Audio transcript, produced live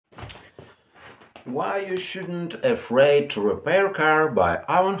Why you shouldn't afraid to repair car by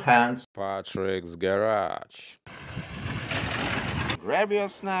own hands? Patrick's Garage. Grab your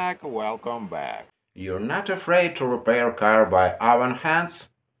snack, welcome back. You're not afraid to repair car by own hands?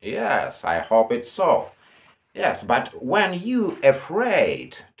 Yes, I hope it's so. Yes, but when you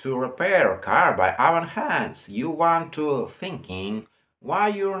afraid to repair car by own hands, you want to thinking why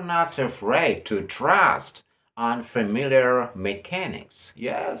you're not afraid to trust unfamiliar mechanics.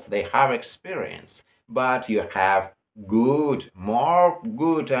 Yes, they have experience, but you have more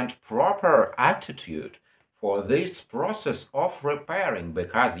good and proper attitude for this process of repairing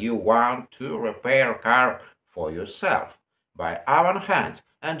because you want to repair car for yourself by own hands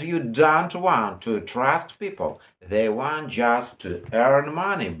and you don't want to trust people. They want just to earn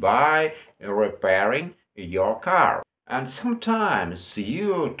money by repairing your car. And sometimes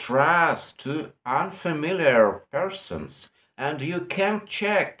you trust to unfamiliar persons and you can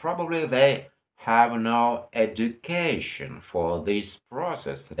check probably they have no education for this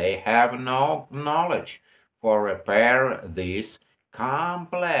process. They have no knowledge for repair this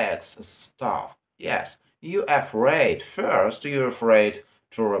complex stuff. Yes, you afraid. First, you're afraid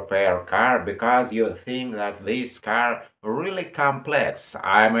to repair car because you think that this car really complex.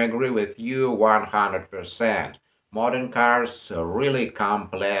 I agree with you 100%. Modern cars are really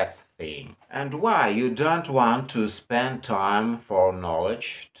complex thing. And why you don't want to spend time for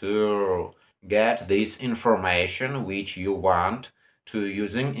knowledge to get this information which you want to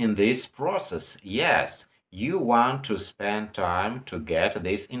using in this process? Yes, you want to spend time to get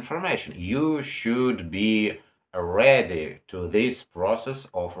this information. You should be ready to this process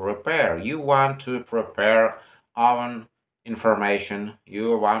of repair. You want to prepare own information.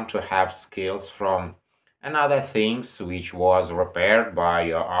 You want to have skills from another things which was repaired by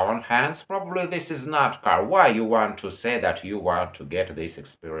your own hands. Probably this is not car. Why you want to say that you want to get this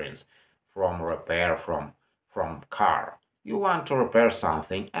experience from repair from car? You want to repair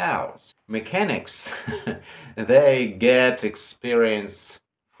something else. Mechanics, they get experience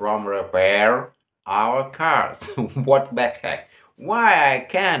from repair our cars. What the heck? Why I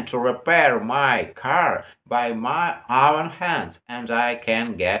can't repair my car by my own hands and I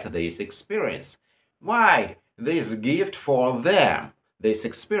can get this experience? Why this gift for them? This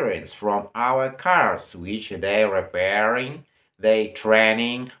experience from our cars which they repairing, they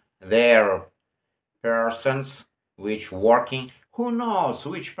training their persons which working, who knows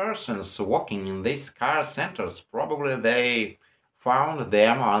which persons working in these car centers, probably they found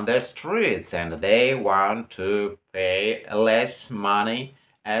them on the streets and they want to pay less money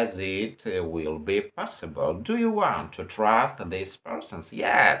as it will be possible. Do you want to trust these persons?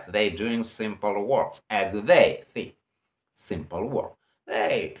 Yes, they doing simple works as they think simple work.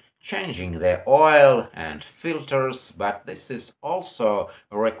 They changing the oil and filters, but this is also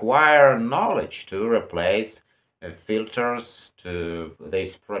require knowledge to replace filters to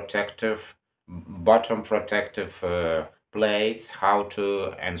these protective bottom protective plates, how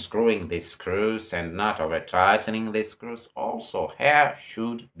to unscrewing these screws and not over tightening these screws. Also, here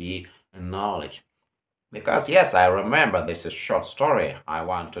should be knowledge. Because, yes, I remember this is short story I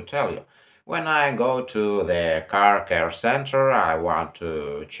want to tell you. When I go to the car care center, I want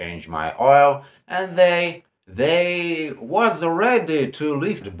to change my oil, and they was ready to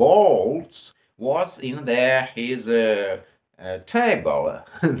lift bolts. Was in there his table.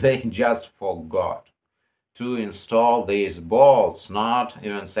 They just forgot to install these bolts, not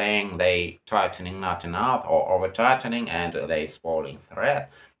even saying they tightening not enough or over tightening and they spoiling thread,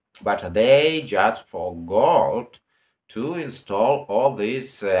 but they just forgot to install all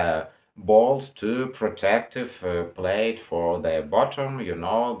these bolts to protective plate for the bottom. You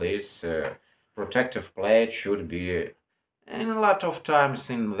know, this protective plate should be in a lot of times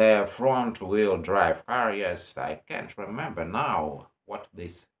in the front wheel drive car. Yes, I can't remember now what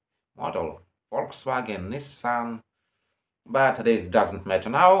this model, Volkswagen, Nissan, but this doesn't matter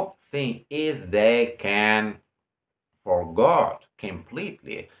now. Thing is, they can forgot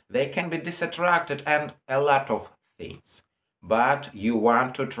completely. They can be distracted and a lot of things. But you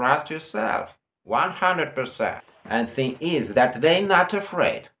want to trust yourself 100%. And thing is that they not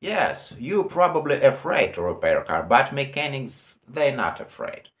afraid. Yes, you probably afraid to repair a car, but mechanics they not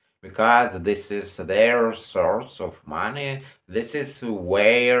afraid because this is their source of money. This is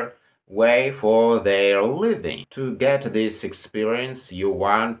where way for their living. To get this experience, you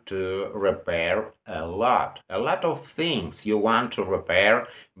want to repair a lot of things you want to repair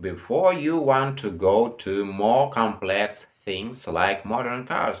before you want to go to more complex things like modern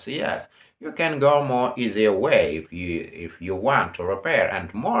cars. Yes, you can go more easier way if you want to repair,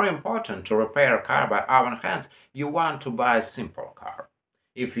 and more important to repair a car by own hands, you want to buy a simple car.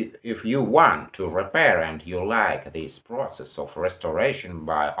 If you want to repair and you like this process of restoration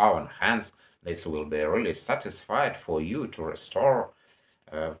by own hands, this will be really satisfied for you to restore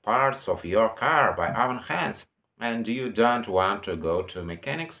parts of your car by own hands. And you don't want to go to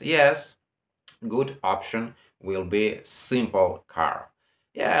mechanics? Yes, good option will be simple car.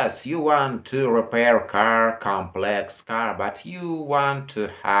 Yes, you want to repair car, complex car, but you want to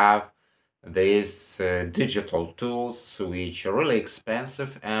have these digital tools which are really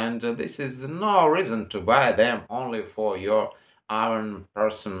expensive, and this is no reason to buy them only for your own your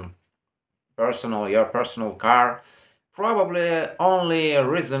personal car. Probably only a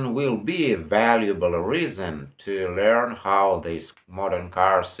reason will be a valuable reason to learn how this modern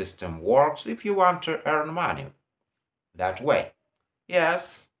car system works if you want to earn money that way.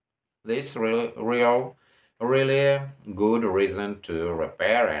 Yes, this really good reason to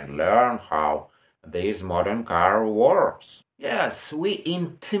repair and learn how this modern car works. Yes, we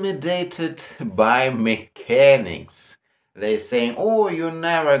intimidated by mechanics. They saying, "Oh, you're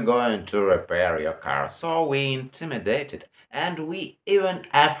never going to repair your car." So we intimidated, and we even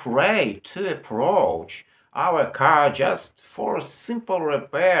afraid to approach our car just for a simple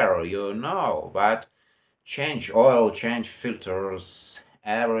repair, But change oil, change filters.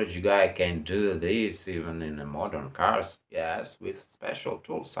 Average guy can do this even in the modern cars. Yes, with special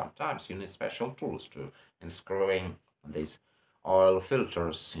tools. Sometimes you need special tools to unscrewing these oil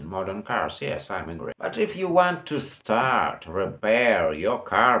filters in modern cars. Yes, I'm agree. But if you want to start repair your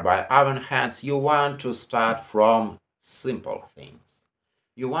car by own hands, you want to start from simple things.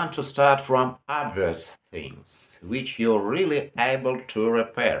 You want to start from obvious things, which you're really able to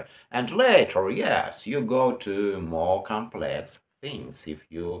repair. And later, yes, you go to more complex things if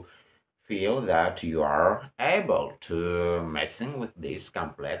you feel that you are able to messing with these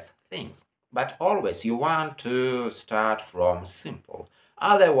complex things. But always you want to start from simple.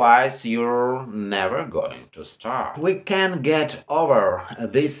 Otherwise, you're never going to start. We can get over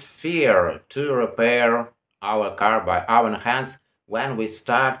this fear to repair our car by our hands when we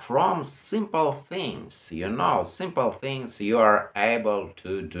start from simple things. Simple things you are able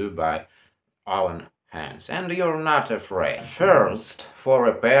to do by own hands, and you're not afraid. First, for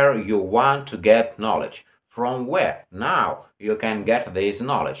repair, you want to get knowledge. From where? Now you can get this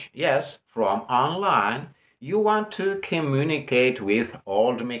knowledge. Yes, from online. You want to communicate with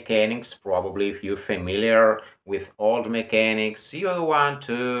old mechanics, probably if you're familiar with old mechanics. You want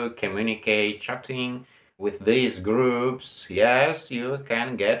to communicate, chatting with these groups. Yes, you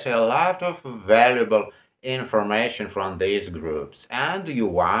can get a lot of valuable information from these groups, and you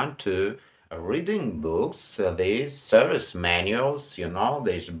want to reading books, these service manuals,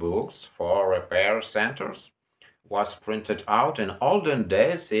 these books for repair centers was printed out in olden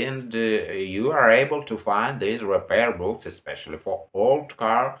days, and you are able to find these repair books, especially for old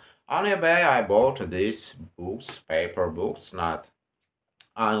car. On eBay, I bought these books, paper books, not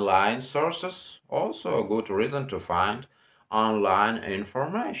online sources. Also a good reason to find online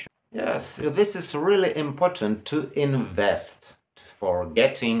information. Yes, this is really important to invest for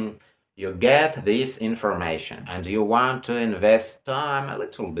getting you get this information, and you want to invest time, a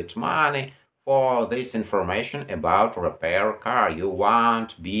little bit money for this information about repair car. You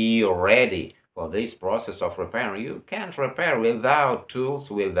want to be ready for this process of repair. You can't repair without tools,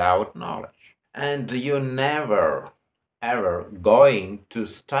 without knowledge. And you never ever going to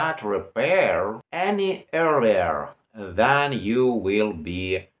start repair any earlier than you will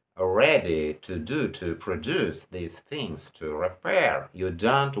be ready to produce these things to repair. You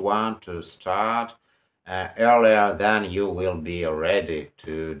don't want to start earlier than you will be ready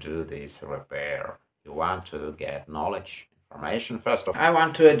to do this repair. You want to get knowledge, information first of all. I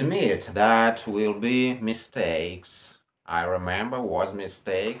want to admit that will be mistakes. I remember was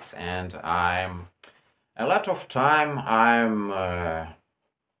mistakes, and I'm a lot of time I'm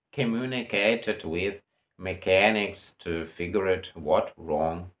communicated with mechanics to figure out what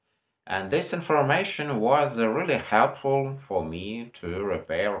wrong, and this information was really helpful for me to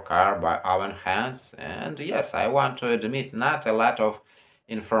repair a car by own hands. And yes, I want to admit not a lot of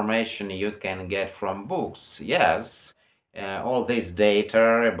information you can get from books. Yes, all this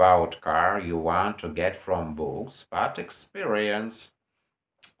data about car you want to get from books, but experience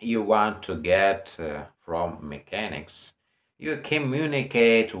you want to get from mechanics. You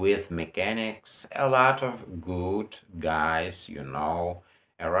communicate with mechanics, a lot of good guys,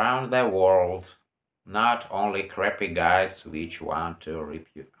 around the world, not only crappy guys which want to rip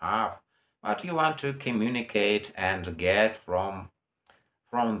you off, but you want to communicate and get from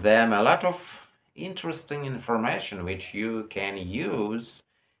them a lot of interesting information which you can use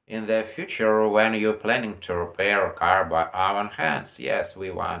in the future when you're planning to repair a car by our hands. Yes, we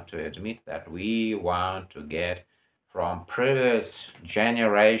want to admit that we want to get from previous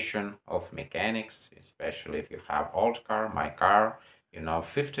generation of mechanics, especially if you have old car, my car,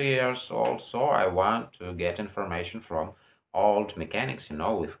 50 years old, so I want to get information from old mechanics,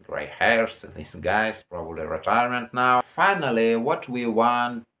 with gray hairs. These guys probably retirement now. Finally, what we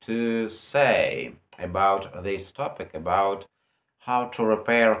want to say about this topic, about how to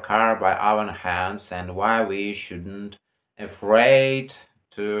repair a car by our hands and why we shouldn't afraid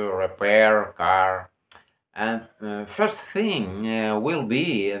to repair a car. And first thing will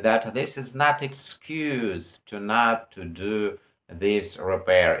be that this is not excuse to not to do this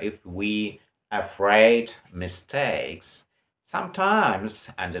repair if we afraid mistakes. Sometimes,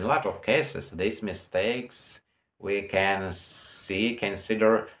 and in a lot of cases, these mistakes we can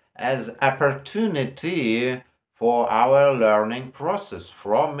consider as opportunity for our learning process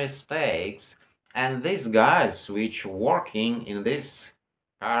from mistakes. And these guys which working in these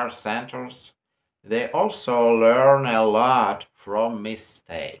car centers, they also learn a lot from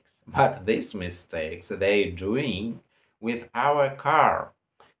mistakes. But these mistakes they doing with our car.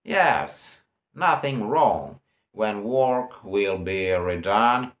 Yes, nothing wrong when work will be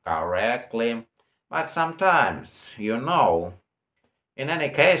redone correctly, but sometimes, in any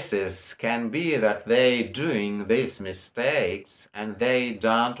cases can be that they doing these mistakes and they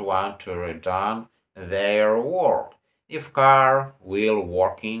don't want to redone their work. If car will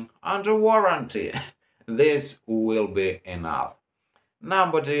working under warranty, this will be enough.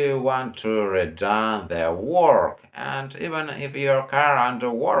 Nobody want to redone their work, and even if your car under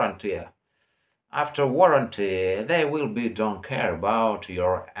warranty, after warranty, they will be don't care about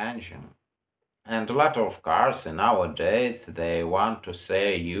your engine. And a lot of cars nowadays, they want to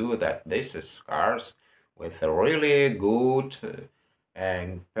say you that this is cars with a really good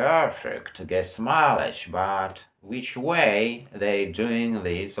and perfect gas mileage, but which way they doing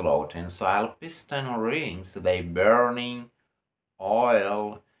these low tensile piston rings, they burning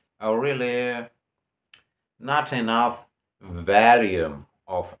oil, really not enough volume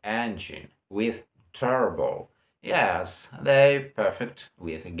of engine with turbo. Yes, they perfect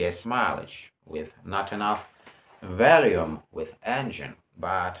with gas mileage, with not enough volume with engine,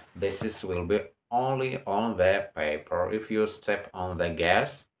 but will be only on the paper. If you step on the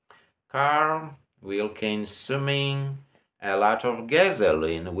gas, car will consuming a lot of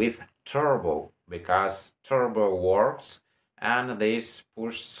gasoline with turbo, because turbo works and this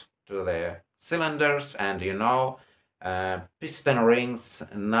pushes to the cylinders, and piston rings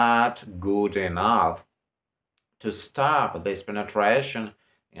not good enough to stop this penetration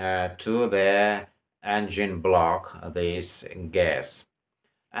to the engine block this gas.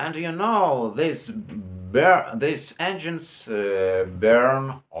 And these engines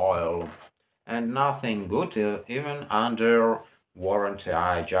burn oil and nothing good even under warranty.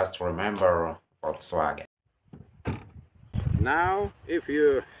 I just remember Volkswagen. Now, if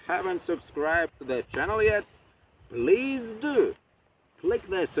you haven't subscribed to the channel yet, please do. Click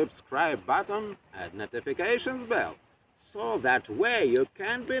the subscribe button and notifications bell, so that way you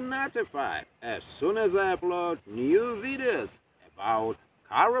can be notified as soon as I upload new videos about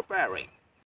car repairing.